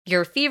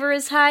Your fever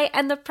is high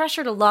and the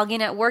pressure to log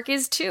in at work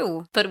is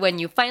too. But when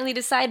you finally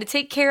decide to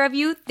take care of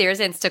you, there's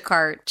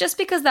Instacart. Just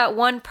because that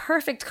one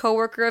perfect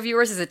coworker of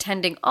yours is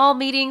attending all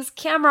meetings,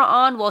 camera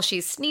on while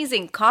she's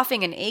sneezing,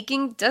 coughing, and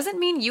aching, doesn't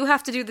mean you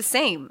have to do the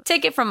same.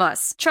 Take it from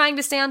us. Trying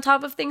to stay on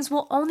top of things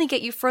will only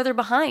get you further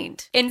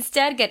behind.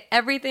 Instead, get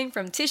everything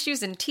from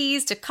tissues and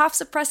teas to cough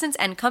suppressants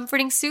and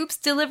comforting soups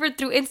delivered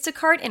through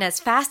Instacart in as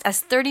fast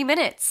as 30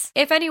 minutes.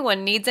 If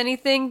anyone needs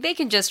anything, they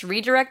can just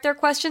redirect their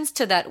questions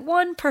to that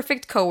one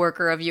perfect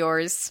coworker of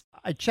yours.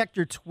 I checked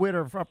your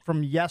Twitter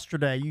from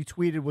yesterday. You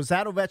tweeted, was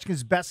that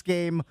Ovechkin's best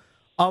game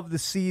of the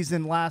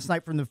season last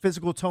night, from the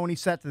physical tone he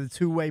set to the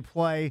two-way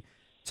play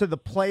to the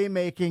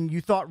playmaking? You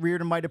thought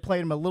Reardon might have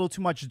played him a little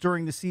too much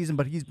during the season,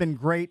 but he's been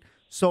great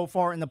so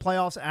far in the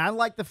playoffs. And I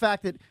like the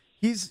fact that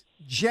he's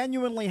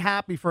genuinely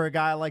happy for a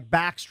guy like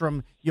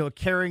Backstrom,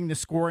 carrying the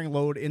scoring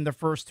load in the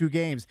first two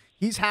games.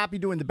 He's happy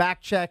doing the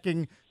back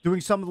checking, doing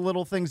some of the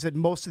little things that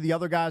most of the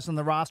other guys on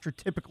the roster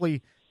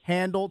typically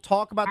handle.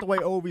 Talk about the way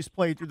Ovi's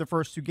played through the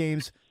first two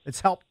games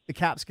that's helped the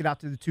Caps get out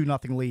to the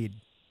 2-0 lead.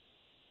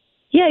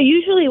 Yeah,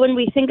 usually when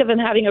we think of him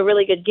having a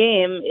really good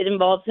game, it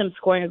involves him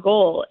scoring a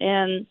goal.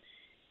 And,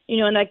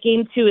 in that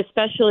game two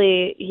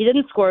especially, he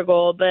didn't score a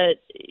goal,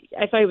 but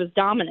I thought he was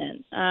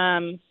dominant.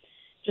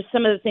 Just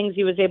some of the things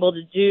he was able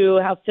to do,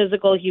 how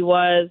physical he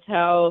was,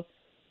 how,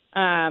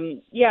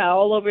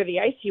 all over the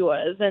ice he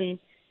was. And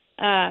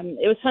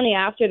it was funny,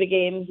 after the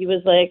game, he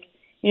was like,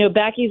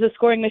 Backy's a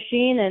scoring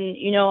machine, and,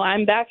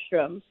 I'm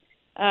Backstrom.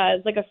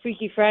 It's like a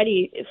Freaky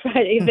Friday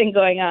thing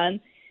going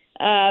on.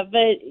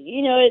 But,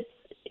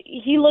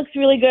 he looks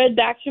really good.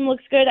 Backstrom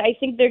looks good. I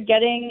think they're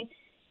getting,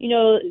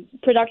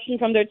 production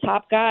from their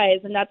top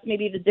guys, and that's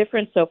maybe the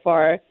difference so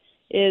far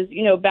is,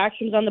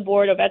 Backstrom's on the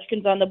board,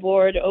 Ovechkin's on the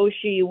board,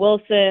 Oshie,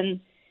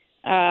 Wilson.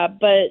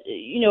 But,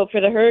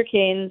 for the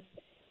Hurricanes,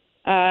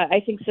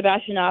 I think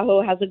Sebastian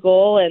Aho has a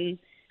goal, and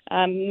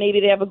maybe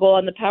they have a goal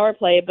on the power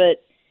play,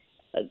 but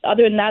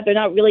other than that, they're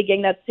not really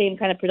getting that same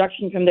kind of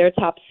production from their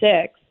top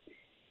six.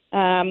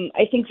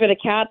 I think for the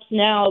Caps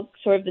now,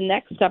 sort of the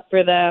next step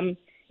for them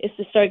is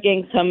to start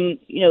getting some,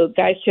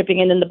 guys chipping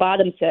in the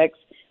bottom six.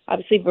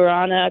 Obviously,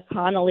 Verana,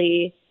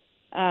 Connolly,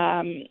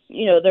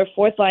 their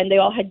fourth line, they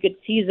all had good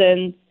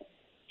seasons.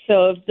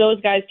 So if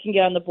those guys can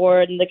get on the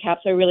board and the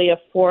Caps are really a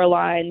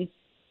four-line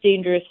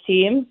dangerous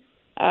team,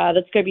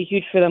 that's going to be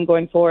huge for them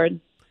going forward.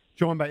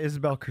 Joined by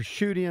Isabelle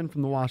Khurshudyan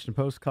from the Washington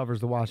Post, covers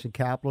the Washington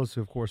Capitals,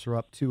 who, of course, are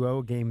up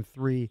 2-0, Game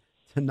 3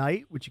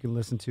 tonight, which you can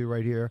listen to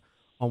right here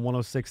on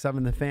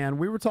 106.7 The Fan.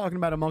 We were talking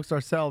about amongst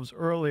ourselves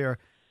earlier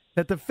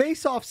that the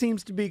face-off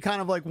seems to be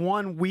kind of like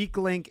one weak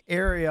link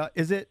area.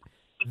 Is it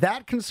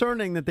that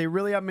concerning that they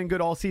really haven't been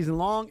good all season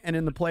long and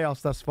in the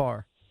playoffs thus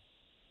far?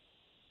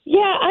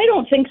 Yeah, I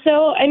don't think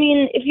so. I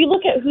mean, if you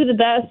look at who the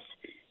best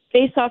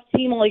face-off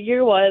team all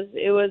year was,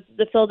 it was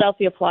the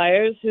Philadelphia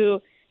Flyers,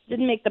 who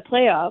didn't make the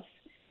playoffs.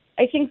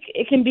 I think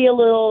it can be a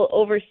little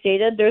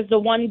overstated. There's the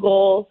one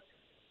goal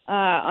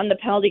on the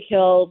penalty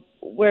kill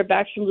where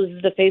Backstrom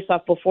loses the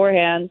faceoff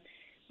beforehand.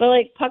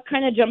 But, puck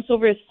kind of jumps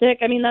over his stick.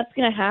 I mean, that's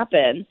going to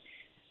happen.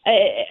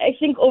 I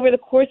think over the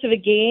course of a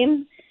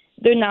game,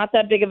 they're not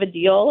that big of a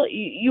deal.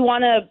 You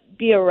want to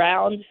be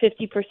around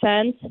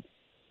 50%.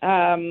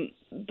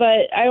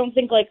 But I don't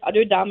think,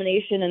 utter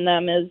domination in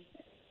them is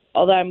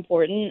all that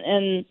important.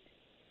 And,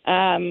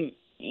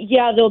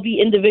 there'll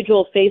be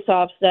individual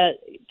face-offs that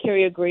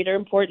carry a greater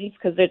importance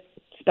because it's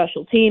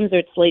special teams or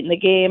it's late in the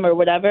game or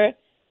whatever.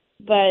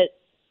 But,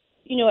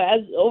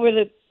 as over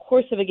the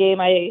course of a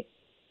game, I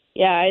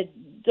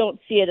don't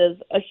see it as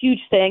a huge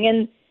thing.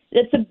 And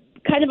it's a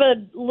kind of a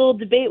little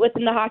debate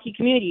within the hockey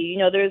community.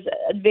 There's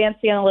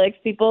advanced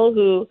analytics people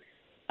who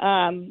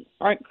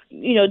aren't,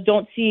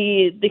 don't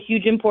see the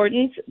huge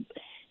importance.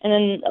 And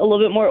then a little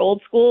bit more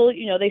old school,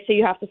 they say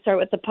you have to start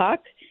with the puck.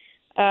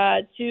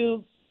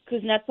 To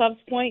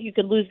Kuznetsov's point, you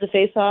could lose the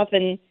face-off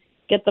and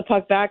get the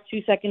puck back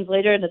 2 seconds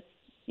later, and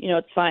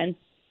it's fine.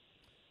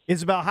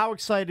 Isabelle, how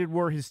excited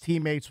were his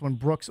teammates when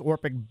Brooks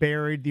Orpik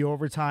buried the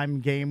overtime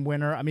game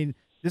winner? I mean,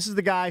 this is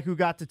the guy who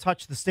got to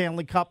touch the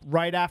Stanley Cup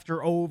right after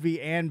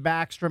Ovi and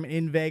Backstrom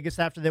in Vegas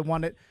after they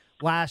won it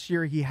last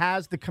year. He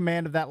has the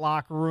command of that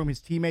locker room. His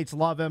teammates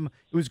love him.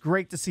 It was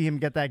great to see him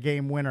get that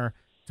game winner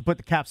to put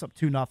the Caps up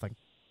 2-0.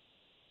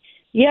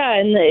 Yeah,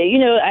 and,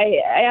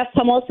 I asked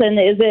Tom Wilson,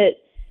 is it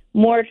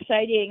more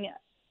exciting,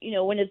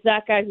 when it's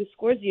that guy who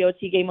scores the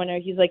OT game winner?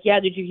 He's like, yeah,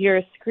 did you hear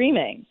us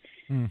screaming?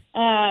 They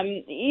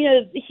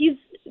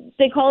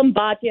call him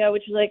Batya,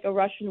 which is like a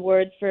Russian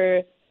word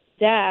for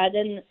dad.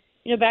 And,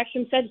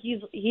 Backstrom said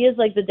he is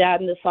like the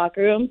dad in the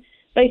locker room,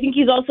 but I think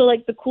he's also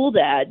like the cool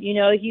dad.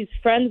 He's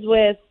friends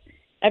with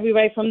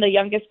everybody from the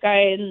youngest guy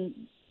in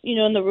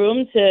the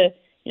room to,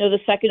 the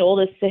second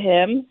oldest to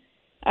him.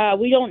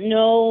 We don't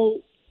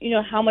know,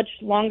 how much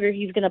longer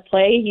he's going to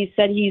play. He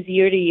said he's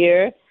year to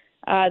year.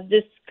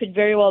 This could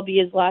very well be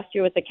his last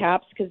year with the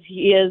Caps because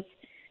he is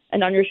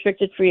an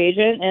unrestricted free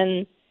agent.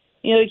 And,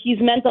 he's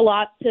meant a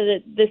lot to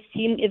this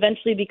team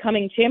eventually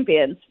becoming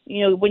champions.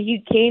 When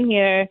he came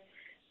here,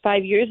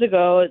 5 years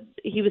ago,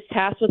 he was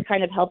tasked with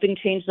kind of helping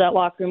change that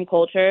locker room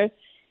culture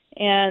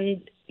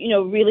and,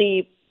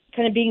 really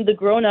kind of being the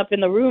grown-up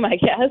in the room, I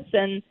guess.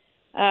 And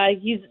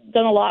he's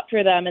done a lot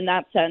for them in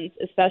that sense,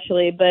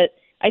 especially. But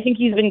I think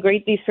he's been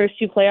great these first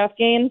 2 playoff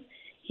games.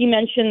 He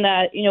mentioned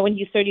that, when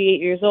he's 38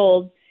 years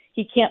old,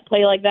 he can't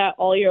play like that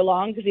all year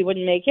long because he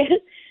wouldn't make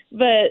it.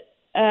 But,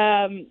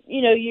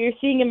 you're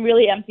seeing him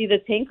really empty the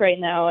tank right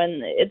now.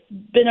 And it's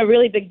been a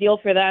really big deal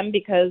for them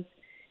because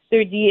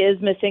their D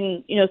is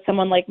missing,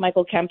 someone like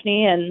Michael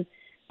Kempny and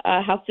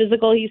how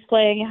physical he's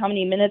playing, how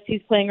many minutes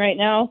he's playing right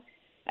now.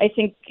 I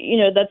think,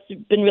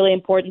 that's been really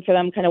important for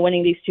them kind of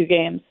winning these 2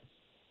 games.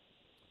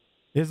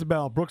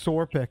 Isabelle, Brooks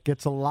Orpik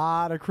gets a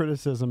lot of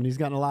criticism, and he's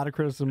gotten a lot of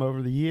criticism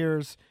over the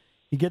years.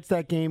 He gets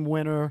that game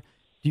winner.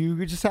 Do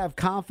you just have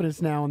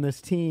confidence now in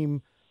this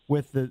team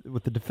with the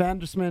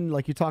defensemen,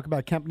 like you talk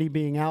about Kempny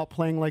being out,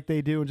 playing like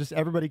they do, and just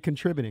everybody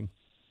contributing?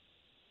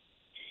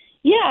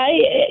 Yeah,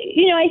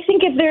 I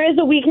think if there is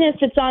a weakness,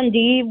 it's on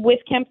D with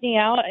Kempny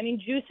out. I mean,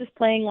 Juice is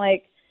playing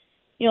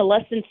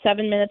less than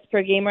 7 minutes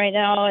per game right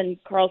now, and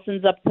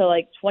Carlson's up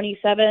to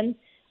 27.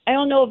 I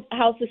don't know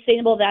how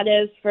sustainable that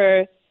is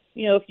for,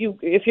 if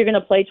you're going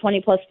to play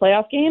 20 plus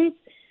playoff games.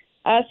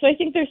 So I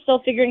think they're still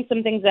figuring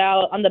some things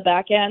out on the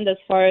back end as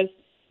far as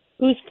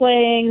who's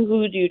playing,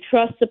 who do you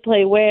trust to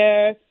play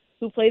where,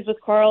 who plays with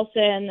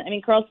Carlson. I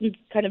mean, Carlson's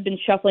kind of been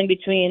shuffling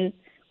between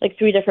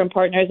 3 different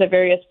partners at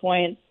various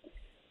points.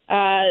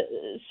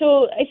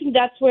 So I think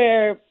that's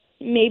where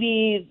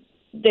maybe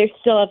they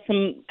still have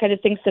some kind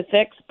of things to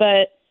fix.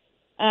 But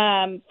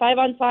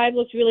 5-on-5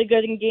 looked really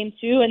good in Game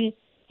 2, and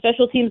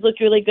special teams looked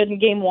really good in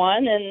Game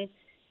 1. And,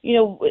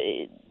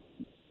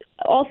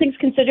 all things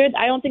considered,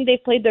 I don't think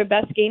they've played their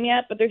best game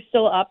yet, but they're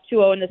still up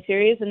 2-0 in the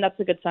series, and that's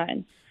a good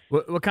sign.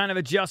 What kind of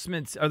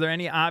adjustments? Are there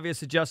any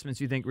obvious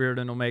adjustments you think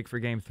Reardon will make for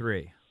Game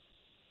 3?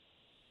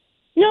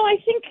 No, I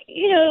think,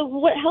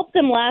 what helped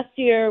them last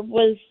year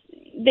was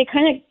they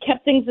kind of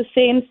kept things the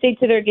same, stayed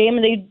to their game,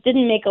 and they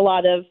didn't make a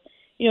lot of,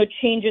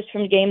 changes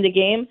from game to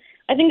game.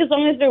 I think as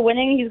long as they're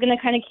winning, he's going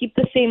to kind of keep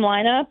the same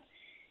lineup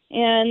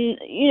and,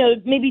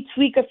 maybe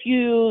tweak a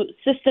few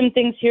system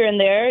things here and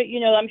there.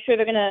 I'm sure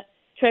they're going to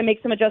try and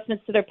make some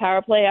adjustments to their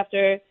power play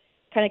after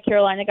kind of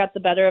Carolina got the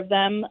better of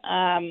them,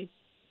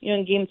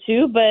 in Game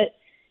 2. But,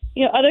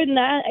 other than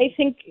that, I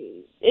think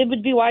it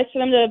would be wise for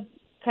them to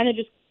kind of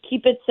just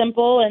keep it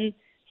simple and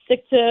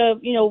stick to,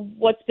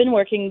 what's been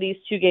working these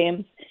 2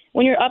 games.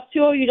 When you're up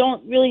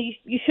 2-0,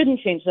 you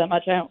shouldn't change that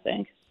much, I don't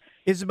think.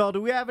 Isabelle,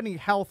 do we have any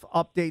health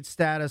update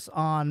status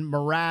on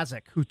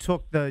Mrazek, who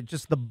took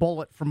the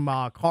bullet from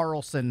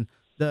Carlson,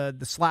 the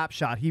slap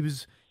shot? He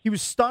was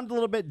stunned a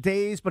little bit,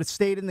 dazed, but it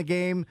stayed in the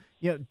game.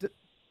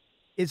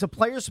 Is a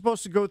player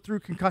supposed to go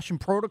through concussion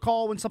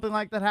protocol when something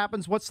like that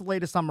happens? What's the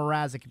latest on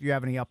Mrazek, if you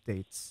have any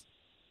updates?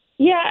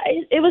 Yeah,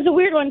 it was a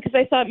weird one because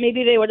I thought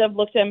maybe they would have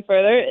looked at him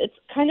further. It's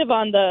kind of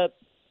on the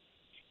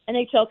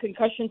NHL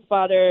concussion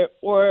spotter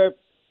or,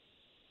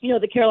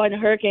 the Carolina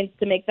Hurricanes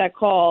to make that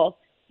call,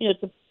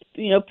 to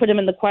put him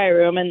in the quiet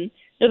room. And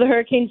the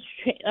Hurricanes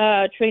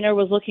trainer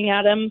was looking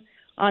at him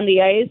on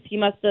the ice. He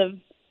must have,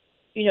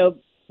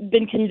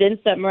 been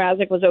convinced that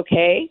Mrazek was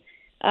okay.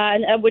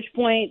 And at which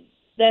point,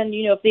 then,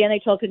 if the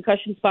NHL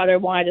concussion spotter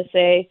wanted to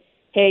say,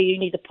 hey, you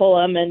need to pull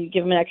him and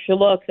give him an extra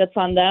look, that's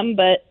on them.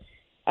 But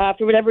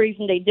for whatever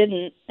reason, they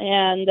didn't.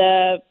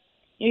 And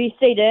he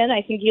stayed in.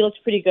 I think he looks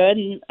pretty good,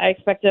 and I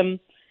expect him,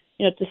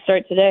 to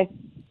start today.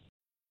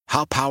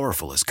 How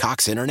powerful is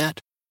Cox Internet?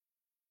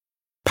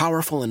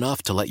 Powerful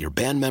enough to let your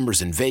band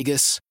members in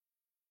Vegas,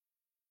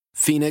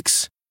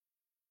 Phoenix,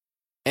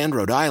 and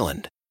Rhode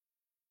Island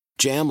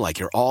jam like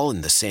you're all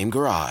in the same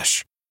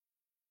garage.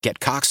 Get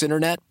Cox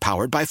Internet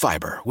powered by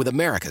fiber with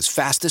America's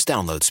fastest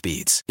download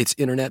speeds. It's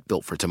internet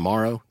built for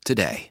tomorrow,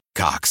 today.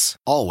 Cox,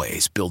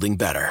 always building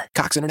better.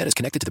 Cox Internet is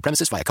connected to the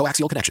premises via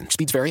coaxial connection.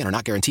 Speeds vary and are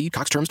not guaranteed.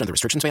 Cox terms and other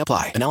restrictions may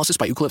apply. Analysis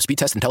by Ookla Speed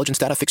Test Intelligence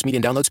Data. Fixed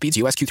median download speeds.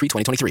 US Q3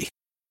 2023.